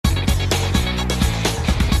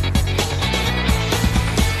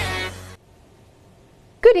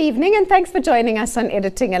Good evening and thanks for joining us on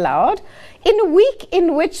Editing Aloud. In a week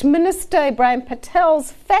in which Minister Ebrahim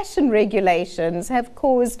Patel's fashion regulations have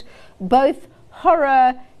caused both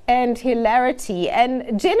horror and hilarity.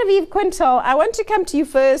 And Genevieve Quintal, I want to come to you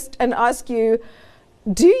first and ask you,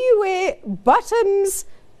 do you wear bottoms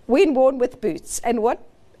when worn with boots? And what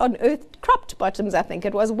on earth, cropped bottoms I think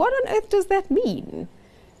it was, what on earth does that mean?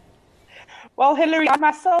 Well, Hillary, I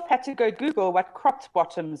myself had to go Google what cropped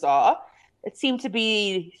bottoms are. It seemed to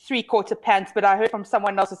be three-quarter pants, but I heard from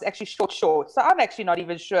someone else it's actually short shorts. So I'm actually not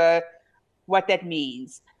even sure what that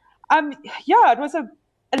means. It was a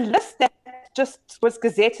list that just was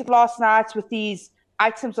gazetted last night with these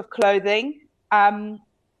items of clothing.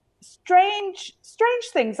 Strange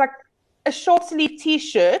things like a short sleeve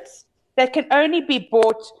T-shirt that can only be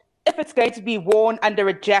bought if it's going to be worn under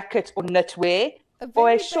a jacket or knitwear, or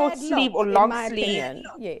a short sleeve or long sleeve.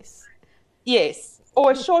 Yes.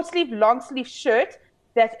 Or a short sleeve, long sleeve shirt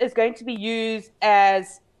that is going to be used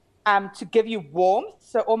as to give you warmth,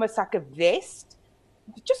 so almost like a vest.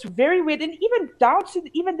 Just very weird, and even down to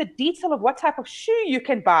even the detail of what type of shoe you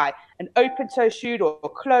can buy, an open toe shoe or a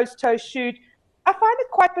closed toe shoe. I find it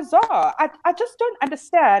quite bizarre. I just don't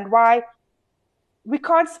understand why we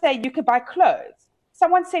can't say you can buy clothes.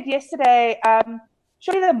 Someone said yesterday,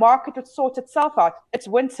 surely the market would sort itself out. It's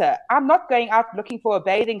winter. I'm not going out looking for a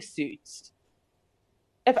bathing suit.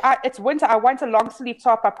 If it's winter, I want a long sleeve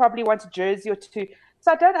top. I probably want a jersey or two.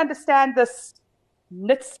 So I don't understand this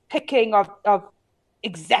nitpicking of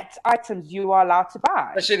exact items you are allowed to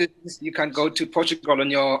buy. Especially you can go to Portugal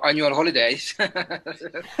on your annual holidays. But look,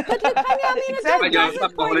 I mean, exactly. It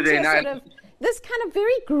doesn't point to sort of this kind of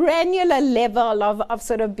very granular level of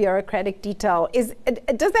sort of bureaucratic detail.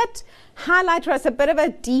 Does that highlight for us a bit of a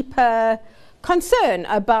deeper concern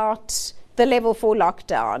about the level 4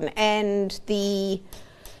 lockdown and the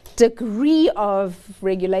degree of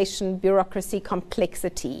regulation, bureaucracy,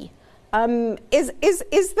 complexity? Is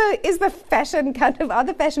the fashion kind of, are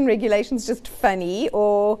the fashion regulations just funny,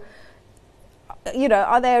 or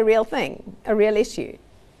are they a real thing, a real issue?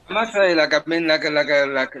 I must say,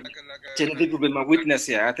 Genevieve will be my witness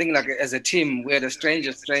here. I think, as a team, we had the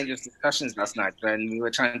strangest discussions last night when we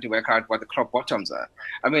were trying to work out what the crop bottoms are.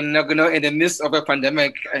 I mean, in the midst of a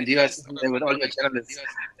pandemic, and you are sitting there with all your journalists,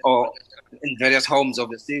 or in various homes,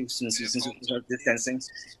 obviously, since social distancing.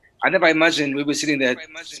 I never imagined we were sitting there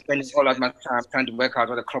spending all of my time trying to work out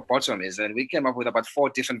what a crop bottom is. And we came up with about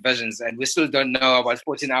 4 different versions, and we still don't know about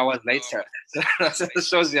 14 hours later. So that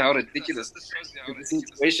shows you how ridiculous the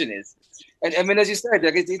situation is. And I mean, as you said,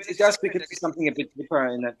 it does speak to something a bit deeper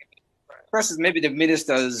in that. First is maybe the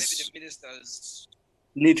minister's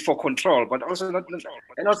need for control, but also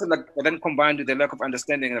then combined with the lack of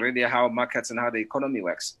understanding really how markets and how the economy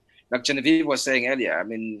works. Like Genevieve was saying earlier, I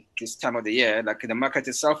mean, this time of the year, the market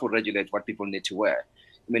itself will regulate what people need to wear.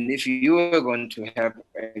 I mean, if you are going to have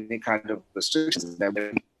any kind of restrictions, that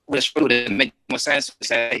would make more sense to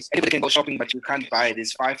say, everybody can go shopping, but you can't buy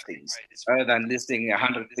these 5 things, rather than listing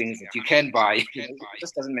 100 things that you can buy. It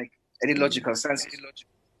just doesn't make any logical sense.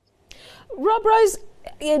 Rob Rose,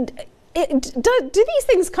 do these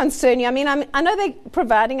things concern you? I mean, I know they're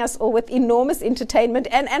providing us all with enormous entertainment,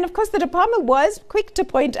 and of course the department was quick to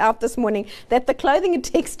point out this morning that the clothing and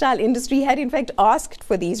textile industry had in fact asked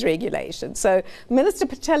for these regulations. So Minister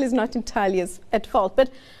Patel is not entirely at fault. But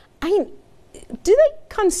I mean, do they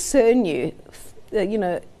concern you,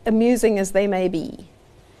 amusing as they may be?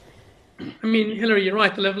 I mean, Hillary, you're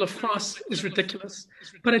right. The level of farce is ridiculous.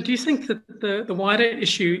 But I do think that the wider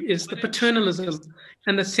issue is the paternalism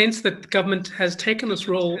and the sense that the government has taken this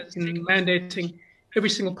role in mandating every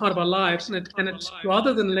single part of our lives. And it's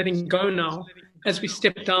rather than letting go now, as we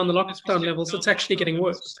step down the lockdown levels, it's actually getting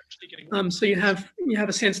worse. So you have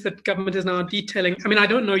a sense that government is now detailing. I mean, I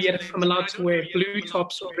don't know yet if I'm allowed to wear blue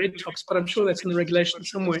tops or red tops, but I'm sure that's in the regulation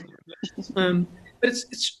somewhere. But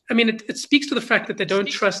it speaks to the fact that they don't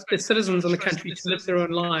trust their citizens in the country to live their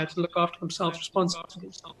own lives and look after themselves responsibly.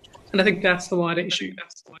 And I think that's the wider issue.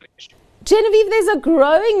 Genevieve, there's a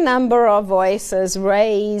growing number of voices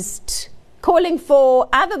raised calling for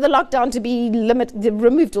either the lockdown to be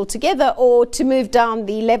removed altogether or to move down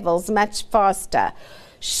the levels much faster.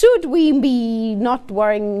 Should we be not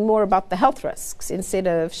worrying more about the health risks instead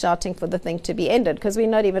of shouting for the thing to be ended? Because we're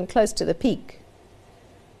not even close to the peak.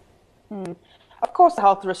 Of course, the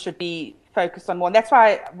health risks should be focused on more. And that's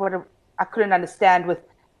why what I couldn't understand with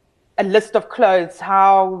a list of clothes,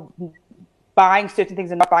 how buying certain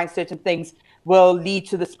things and not buying certain things will lead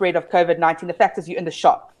to the spread of COVID-19. The fact is you're in the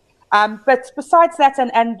shop. But besides that,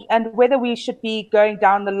 and whether we should be going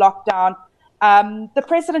down the lockdown, The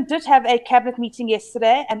president did have a cabinet meeting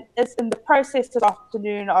yesterday and is in the process this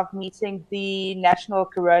afternoon of meeting the National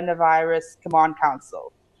Coronavirus Command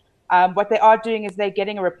Council. What they are doing is they're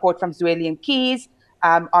getting a report from Zweli Mkhize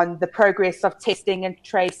on the progress of testing and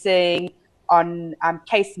tracing, on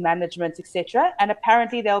case management, etc. And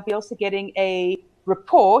apparently they'll be also getting a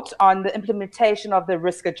report on the implementation of the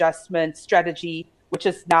risk adjustment strategy, which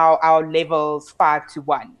is now our levels 5 to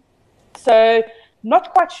 1. So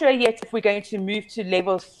not quite sure yet if we're going to move to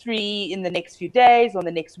level 3 in the next few days or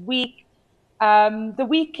the next week. The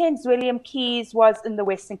weekend, Zweli Mkhize was in the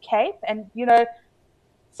Western Cape, and Cyril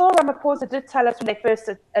Ramaphosa did tell us when they first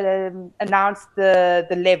announced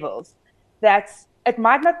the levels that it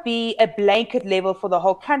might not be a blanket level for the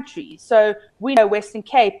whole country. So we know Western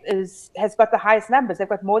Cape has got the highest numbers. They've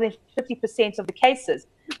got more than 50% of the cases.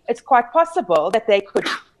 It's quite possible that they could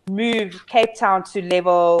move Cape Town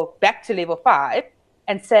back to level 5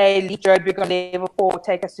 and say, leave Joburg on level 4,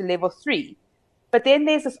 take us to level 3. But then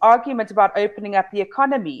there's this argument about opening up the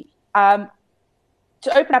economy. To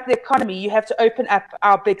open up the economy, you have to open up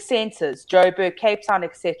our big centers, Joburg, Cape Town,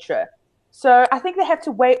 etc. So I think they have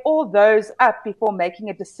to weigh all those up before making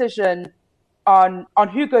a decision on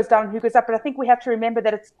who goes down and who goes up. But I think we have to remember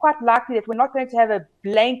that it's quite likely that we're not going to have a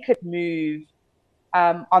blanket move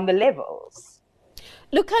on the levels.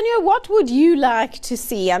 Lukhanyo, what would you like to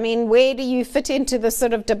see? I mean, where do you fit into the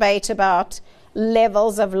sort of debate about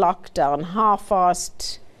levels of lockdown? How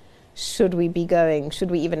fast should we be going?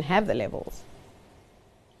 Should we even have the levels?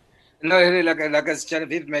 No, really, like as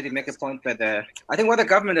Genevieve make a point that I think what the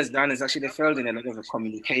government has done is actually they failed in a lot of the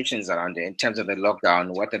communications around it in terms of the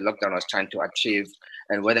lockdown, what the lockdown was trying to achieve,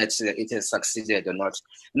 and whether it has succeeded or not.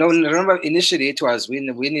 No, remember initially it was we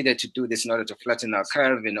needed to do this in order to flatten our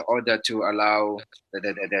curve, in order to allow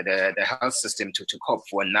the health system to cope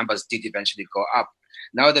when numbers did eventually go up.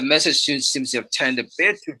 Now the message seems to have turned a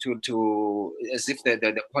bit to as if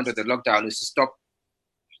the point of the lockdown is to stop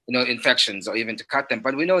infections or even to cut them.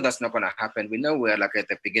 But we know that's not going to happen. We know we're like at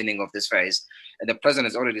the beginning of this phase. And the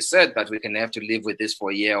president has already said that we can have to live with this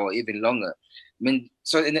for a year or even longer. I mean,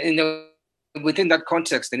 so within that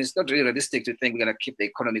context, then it's not really realistic to think we're going to keep the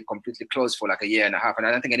economy completely closed for like a year and a half. And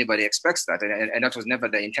I don't think anybody expects that. And that was never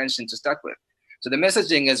the intention to start with. So the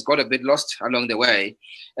messaging has got a bit lost along the way.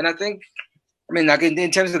 And I think, like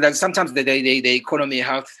in terms of that, sometimes the economy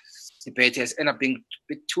health debate has ended up being a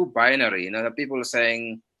bit too binary. People are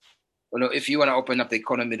saying, if you want to open up the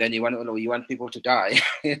economy, then you want people to die.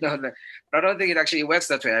 But I don't think it actually works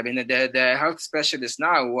that way. I mean, the health specialists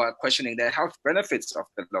now who are questioning the health benefits of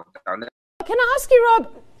the lockdown. Can I ask you,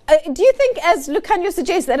 Rob, do you think, as Lukhanyo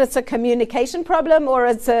suggests, that it's a communication problem or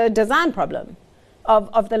it's a design problem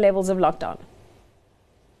of the levels of lockdown?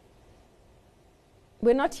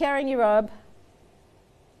 We're not hearing you, Rob.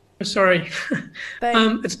 Sorry.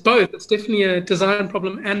 It's both. It's definitely a design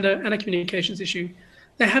problem and a communications issue.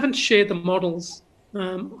 They haven't shared the models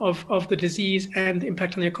of the disease and the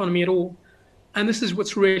impact on the economy at all. And this is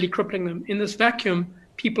what's really crippling them. In this vacuum,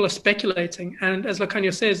 people are speculating. And as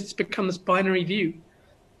Lukhanyo says, it's become this binary view.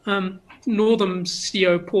 Northam's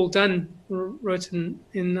CEO, Paul Dunn, wrote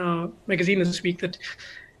in our magazine this week that,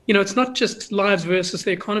 it's not just lives versus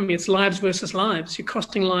the economy, it's lives versus lives. You're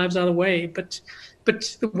costing lives either way. But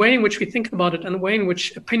the way in which we think about it and the way in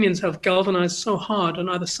which opinions have galvanized so hard on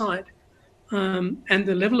either side, and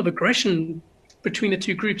the level of aggression between the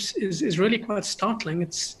two groups is really quite startling.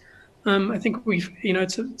 It's, I think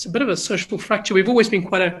it's a bit of a social fracture. We've always been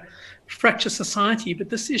quite a fractured society, but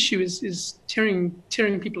this issue is tearing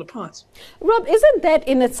people apart. Rob, isn't that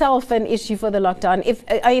in itself an issue for the lockdown?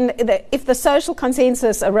 If the social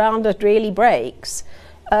consensus around it really breaks,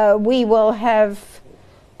 we will have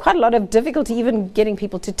quite a lot of difficulty even getting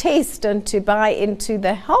people to test and to buy into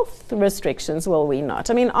the health restrictions, will we not?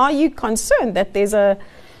 I mean, are you concerned that there's a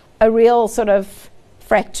real sort of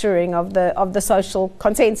fracturing of the social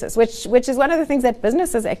consensus, which is one of the things that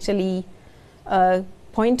businesses actually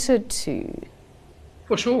pointed to?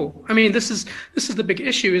 For sure. I mean, this is the big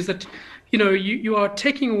issue, is that you are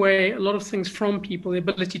taking away a lot of things from people, the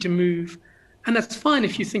ability to move, and that's fine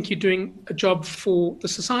if you think you're doing a job for the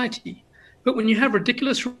society. But when you have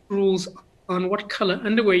ridiculous rules on what color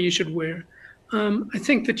underwear you should wear, I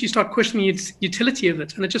think that you start questioning its utility of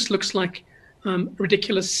it, and it just looks like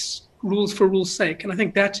ridiculous rules for rules' sake. And I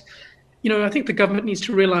think that, I think the government needs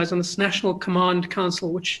to realize on this National Command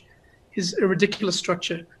Council, which is a ridiculous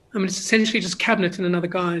structure. I mean, it's essentially just cabinet in another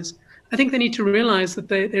guise. I think they need to realize that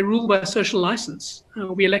they rule by social license.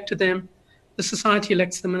 We elected them. the society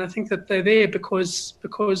elects them, and I think that they're there because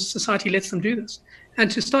society lets them do this. And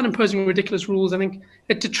to start imposing ridiculous rules, I think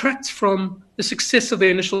it detracts from the success of the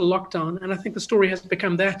initial lockdown. And I think the story has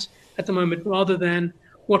become that at the moment, rather than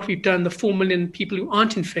what we've done, the 4 million people who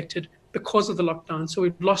aren't infected because of the lockdown. So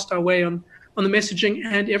we've lost our way on the messaging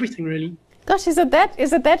and everything, really. Gosh, is it that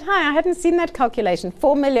high? I hadn't seen that calculation.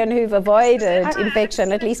 4 million who've avoided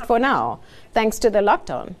infection, at least for now, thanks to the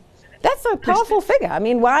lockdown. That's a powerful figure. I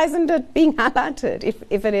mean, why isn't it being highlighted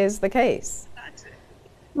if it is the case?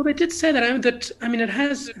 Well, they did say that. It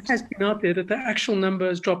has been out there that the actual number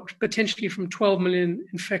has dropped potentially from 12 million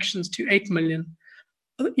infections to 8 million.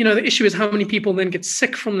 The issue is how many people then get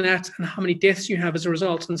sick from that and how many deaths you have as a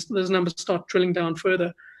result. And those numbers start drilling down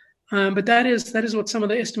further. But that is what some of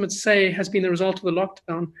the estimates say has been the result of the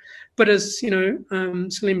lockdown. But as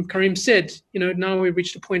Salim Karim said, now we've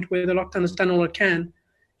reached a point where the lockdown has done all it can,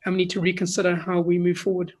 and we need to reconsider how we move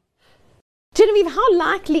forward. Genevieve, how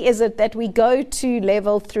likely is it that we go to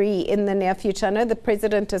level 3 in the near future? I know the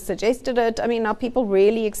president has suggested it. I mean, are people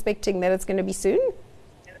really expecting that it's going to be soon?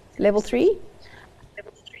 Level 3?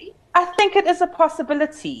 I think it is a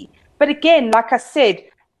possibility. But again, like I said,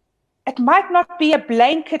 it might not be a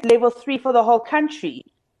blanket level 3 for the whole country.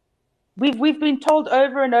 We've been told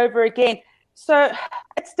over and over again. So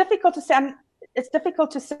it's difficult to say. It's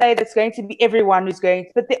difficult to say that it's going to be everyone who's going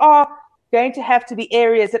to, but there are going to have to be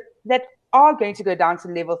areas that are going to go down to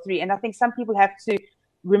level 3. And I think some people have to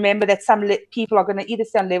remember that some people are going to either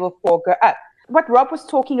stay on level 4 or go up. What Rob was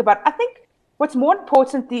talking about, I think what's more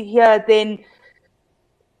important here than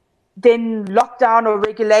lockdown or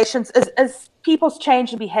regulations is people's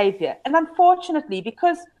change in behavior. And unfortunately,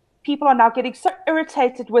 because people are now getting so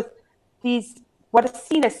irritated with these, what is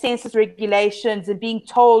seen as census regulations and being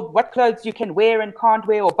told what clothes you can wear and can't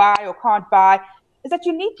wear or buy or can't buy, is that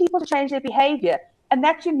you need people to change their behavior, and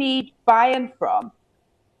that you need buy-in from.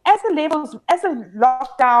 As the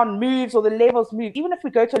lockdown moves or the levels move, even if we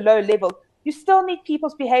go to a low level, you still need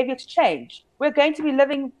people's behavior to change. We're going to be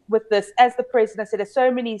living with this, as the president said, as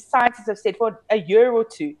so many scientists have said, for a year or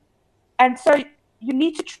two. And so you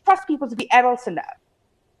need to trust people to be adults enough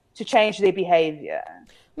to change their behavior.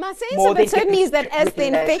 My sense of it certainly is that as the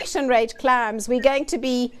infection rate climbs, we're going to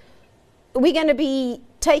be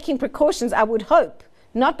taking precautions, I would hope,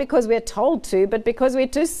 not because we're told to, but because we're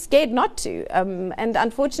too scared not to. And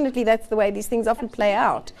unfortunately, that's the way these things often play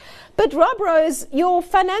out. But Rob Rose, your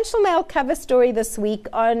Financial Mail cover story this week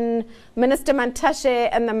on Minister Mantashe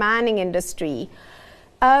and the mining industry.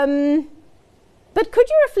 But could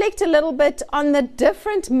you reflect a little bit on the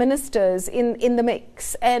different ministers in the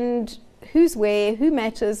mix, and who's where, who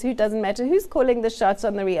matters, who doesn't matter, who's calling the shots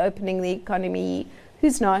on the reopening the economy,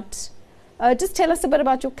 who's not? Just tell us a bit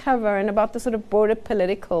about your cover and about the sort of broader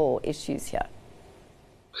political issues here.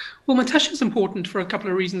 Well, Mantashe is important for a couple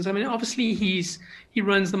of reasons. I mean, obviously he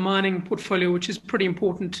runs the mining portfolio, which is pretty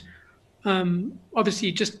important,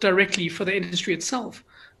 obviously just directly for the industry itself.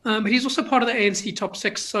 But he's also part of the ANC top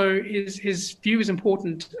 6, so his view is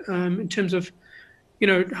important in terms of,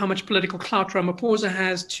 how much political clout Ramaphosa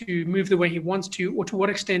has to move the way he wants to, or to what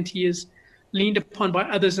extent he is leaned upon by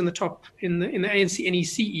others in the top, in the ANC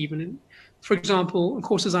NEC even. For example, of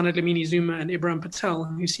course, Nkosazana Dlamini-Zuma and Abraham Patel,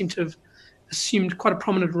 who seem to have assumed quite a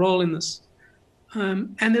prominent role in this.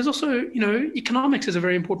 And there's also, economics is a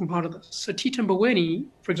very important part of this. So Tito Mboweni,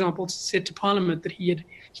 for example, said to Parliament that he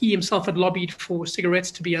himself had lobbied for cigarettes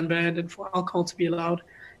to be unbanned and for alcohol to be allowed,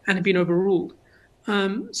 and had been overruled.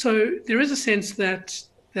 So there is a sense that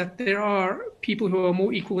there are people who are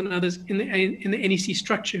more equal than others in the NEC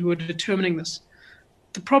structure who are determining this.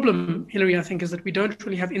 The problem, Hilary, I think, is that we don't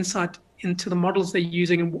really have insight into the models they're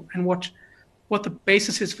using and what the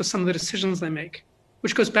basis is for some of the decisions they make,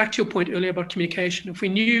 which goes back to your point earlier about communication. If we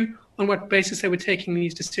knew on what basis they were taking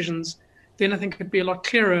these decisions, then I think it'd be a lot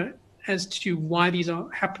clearer as to why these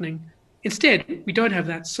are happening. Instead, we don't have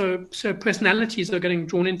that. So personalities are getting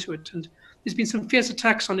drawn into it. And there's been some fierce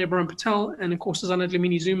attacks on Abraham Patel and, of course, Nkosazana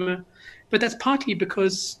Dlamini-Zuma. But that's partly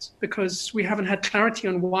because we haven't had clarity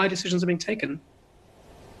on why decisions are being taken.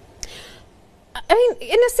 I mean,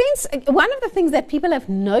 in a sense, one of the things that people have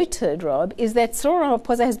noted, Rob, is that Cyril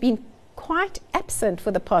Ramaphosa has been quite absent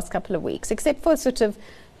for the past couple of weeks, except for sort of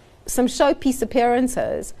some showpiece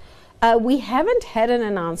appearances. We haven't had an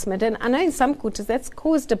announcement, and I know in some quarters that's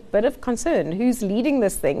caused a bit of concern. Who's leading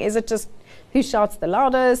this thing? Is it just who shouts the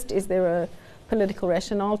loudest? Is there a political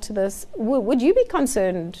rationale to this? Would you be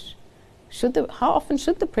concerned? How often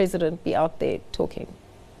should the president be out there talking?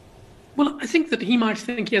 Well, I think that he might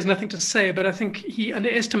think he has nothing to say, but I think he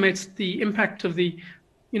underestimates the impact of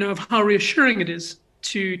of how reassuring it is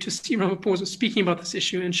to see Ramaphosa speaking about this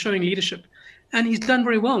issue and showing leadership. And he's done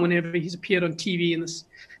very well whenever he's appeared on TV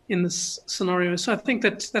in this scenario. So I think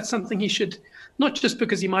that that's something he should, not just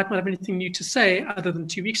because he might not have anything new to say other than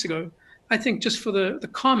 2 weeks ago, I think just for the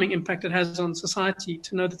calming impact it has on society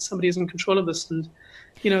to know that somebody is in control of this. And,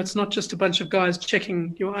 it's not just a bunch of guys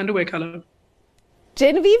checking your underwear color.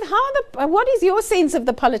 Genevieve, what is your sense of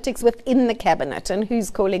the politics within the cabinet and who's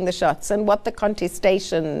calling the shots and what the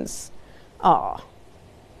contestations are?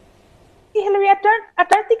 Hilary, I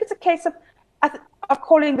don't think it's a case of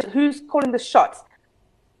who's calling the shots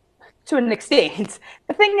to an extent.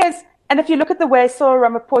 The thing is, and if you look at the way Cyril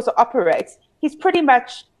Ramaphosa operates, he's pretty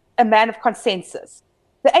much a man of consensus.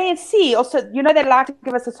 The ANC also, they like to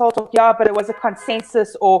give us a sort of, but it was a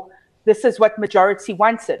consensus, or this is what majority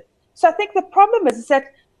wanted. So I think the problem is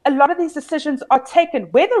that a lot of these decisions are taken,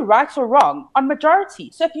 whether right or wrong, on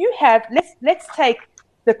majority. So if you have, let's take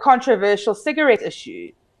the controversial cigarette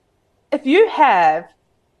issue. If you have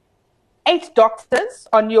 8 doctors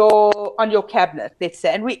on your cabinet, let's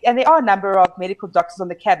say, and there are a number of medical doctors on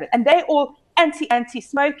the cabinet, and they're all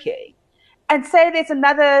anti-smoking, and say there's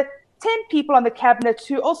another 10 people on the cabinet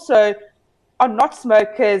who also are not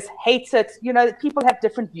smokers, hate it, people have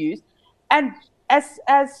different views, and as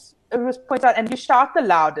it was pointed out, and you shout the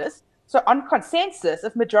loudest. So on consensus,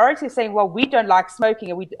 if majority is saying, well, we don't like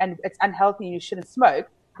smoking and it's unhealthy and you shouldn't smoke,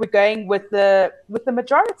 we're going with the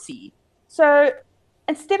majority. So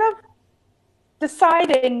instead of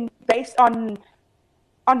deciding based on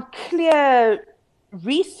clear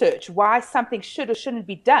research why something should or shouldn't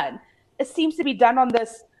be done, it seems to be done on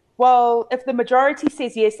this, well, if the majority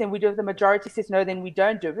says yes, then we do. If the majority says no, then we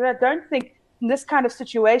don't do it. But I don't think in this kind of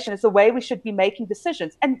situation is the way we should be making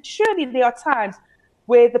decisions. And surely there are times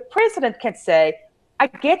where the president can say, I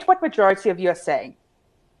get what majority of you are saying.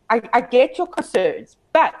 I get your concerns,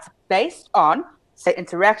 but based on, say,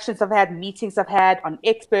 interactions I've had, meetings I've had on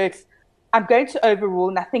experts, I'm going to overrule,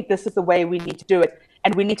 and I think this is the way we need to do it.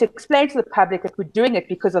 And we need to explain to the public that we're doing it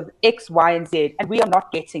because of X, Y, and Z, and we are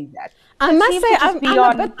not getting that. I must say,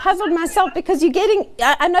 I'm a bit puzzled myself because you're getting,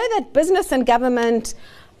 I know that business and government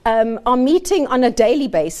are meeting on a daily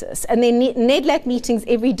basis, and then NEDLAC meetings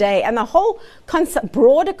every day, and the whole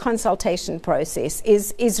broader consultation process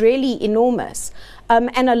is really enormous.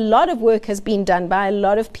 And a lot of work has been done by a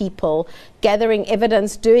lot of people, gathering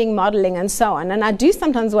evidence, doing modeling, and so on. And I do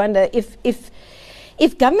sometimes wonder if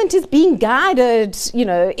government is being guided,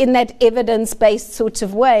 in that evidence-based sort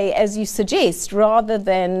of way, as you suggest, rather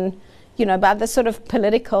than, by the sort of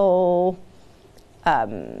political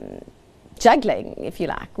juggling, if you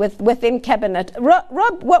like, within cabinet.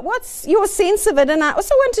 Rob, what's your sense of it? And I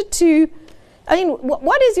also wanted to,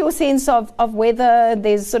 what is your sense of whether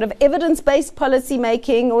there's sort of evidence-based policy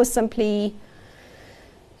making or simply,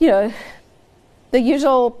 the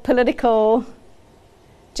usual political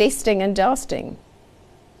jesting and jousting?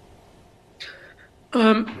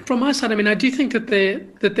 From my side, I do think that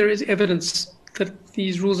there is evidence that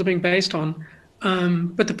these rules are being based on.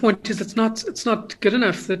 But the point is, it's not good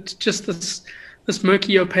enough that just this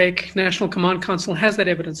murky, opaque National Command Council has that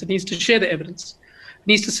evidence. It needs to share the evidence. It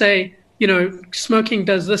needs to say, smoking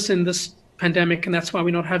does this in this pandemic, and that's why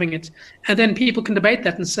we're not having it. And then people can debate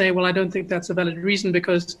that and say, well, I don't think that's a valid reason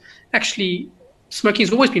because actually smoking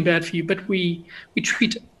has always been bad for you. But we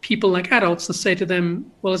treat people like adults and say to them,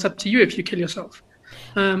 well, it's up to you if you kill yourself.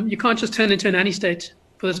 You can't just turn into a nanny state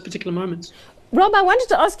for this particular moment. Rob, I wanted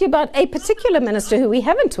to ask you about a particular minister who we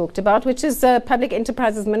haven't talked about, which is Public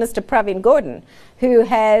Enterprises Minister Pravin Gordhan, who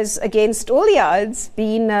has, against all the odds,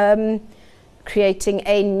 been creating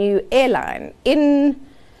a new airline in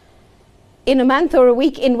a month or a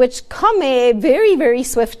week in which Comair very, very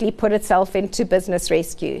swiftly put itself into business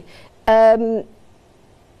rescue.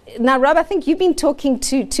 Now, Rob, I think you've been talking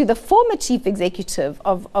to the former chief executive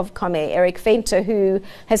of Comair, Eric Venter, who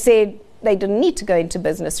has said they didn't need to go into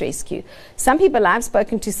business rescue. Some people I've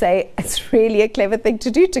spoken to say it's really a clever thing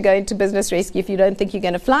to do, to go into business rescue if you don't think you're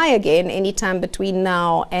going to fly again anytime between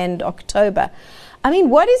now and October.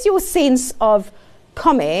 What is your sense of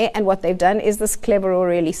Comair and what they've done? Is this clever or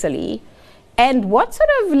really silly? And what sort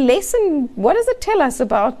of lesson, what does it tell us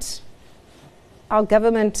about our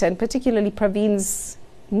government and particularly Pravin's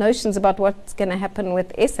notions about what's going to happen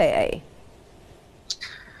with SAA?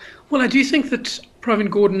 Well, I do think that Pravin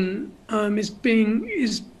Gordhan is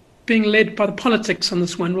being led by the politics on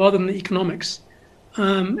this one rather than the economics.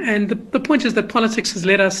 And the point is that politics has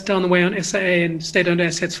led us down the way on SAA and state-owned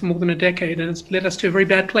assets for more than a decade, and it's led us to a very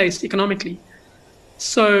bad place economically.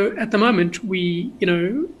 So at the moment,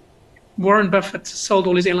 Warren Buffett sold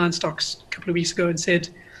all his airline stocks a couple of weeks ago and said,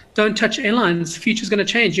 don't touch airlines, the future's going to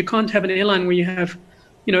change. You can't have an airline where you have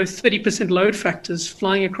 30% load factors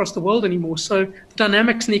flying across the world anymore. So the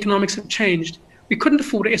dynamics and economics have changed. We couldn't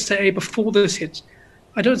afford SAA before this hit.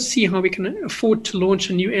 I don't see how we can afford to launch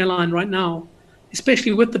a new airline right now,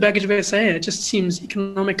 especially with the baggage of SAA. It just seems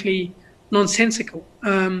economically nonsensical.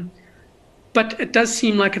 But it does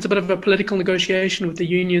seem like it's a bit of a political negotiation with the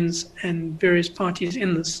unions and various parties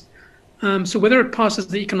in this. So whether it passes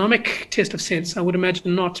the economic test of sense, I would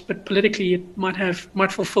imagine not, but politically it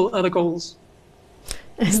might fulfill other goals.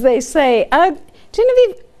 As they say,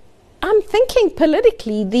 Genevieve, I'm thinking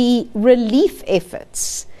politically the relief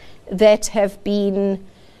efforts that have been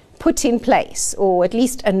put in place, or at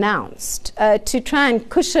least announced, to try and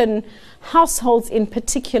cushion households in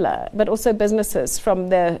particular, but also businesses from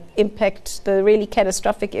the impact, the really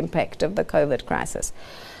catastrophic impact of the COVID crisis.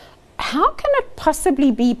 How can it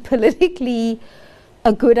possibly be politically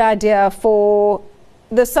a good idea for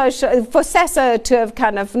SASSA to have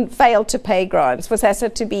kind of failed to pay grants, for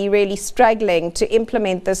SASSA to be really struggling to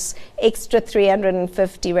implement this extra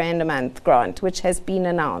 350 Rand a month grant, which has been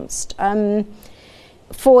announced?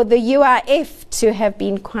 For the UIF to have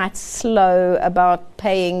been quite slow about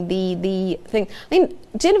paying the thing. I mean,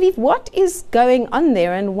 Genevieve, what is going on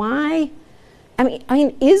there, and why? I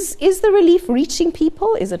mean, is the relief reaching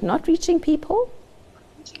people? Is it not reaching people?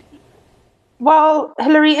 Well,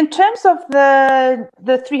 Hilary, in terms of the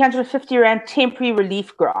 350 Rand temporary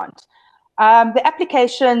relief grant, the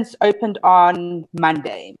applications opened on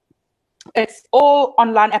Monday. It's all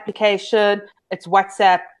online application. It's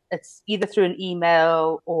WhatsApp. It's either through an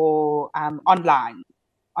email or online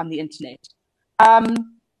on the internet.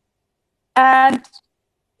 And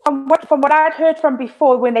from what I'd heard from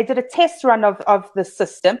before, when they did a test run of the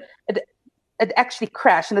system, it actually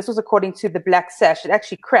crashed. And this was according to the Black Sash. It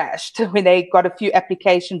actually crashed when they got a few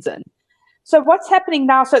applications in. So what's happening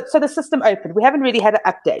now? So the system opened. We haven't really had an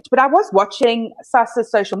update. But I was watching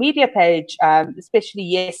SASSA's social media page, especially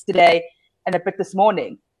yesterday and a bit this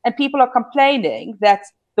morning. And people are complaining that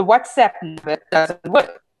the WhatsApp number doesn't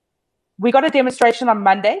work. We got a demonstration on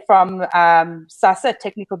Monday from SASSA, a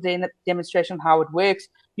technical demonstration on how it works.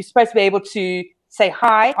 You're supposed to be able to say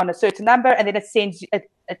hi on a certain number, and then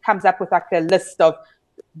it comes up with like a list of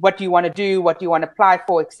what do you want to do, what do you want to apply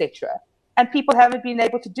for, etc. And people haven't been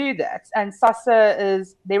able to do that. And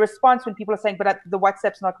SASSA their response when people are saying, but the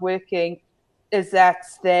WhatsApp's not working, is that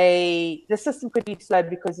the system could be slow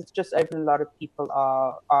because it's just open. A lot of people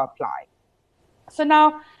are applying. So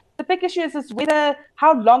now the big issue is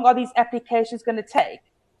how long are these applications going to take?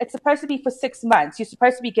 It's supposed to be for 6 months. You're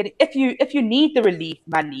supposed to be getting, if you need the relief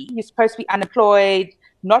money, you're supposed to be unemployed,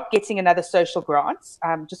 not getting another social grant.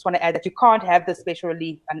 Just want to add that you can't have the special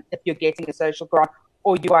relief if you're getting a social grant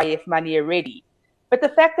or UIF money already. But the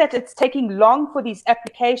fact that it's taking long for these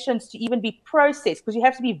applications to even be processed, because you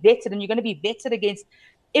have to be vetted, and you're going to be vetted against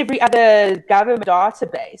every other government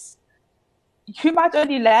database, you might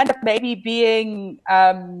only land up maybe being...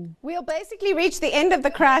 We'll basically reach the end of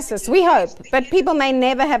the crisis, we hope, but people may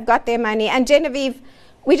never have got their money. And Genevieve,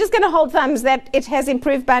 we're just going to hold thumbs that it has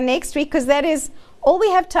improved by next week, because that is all we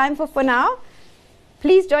have time for now.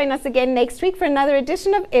 Please join us again next week for another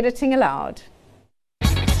edition of Editing Aloud.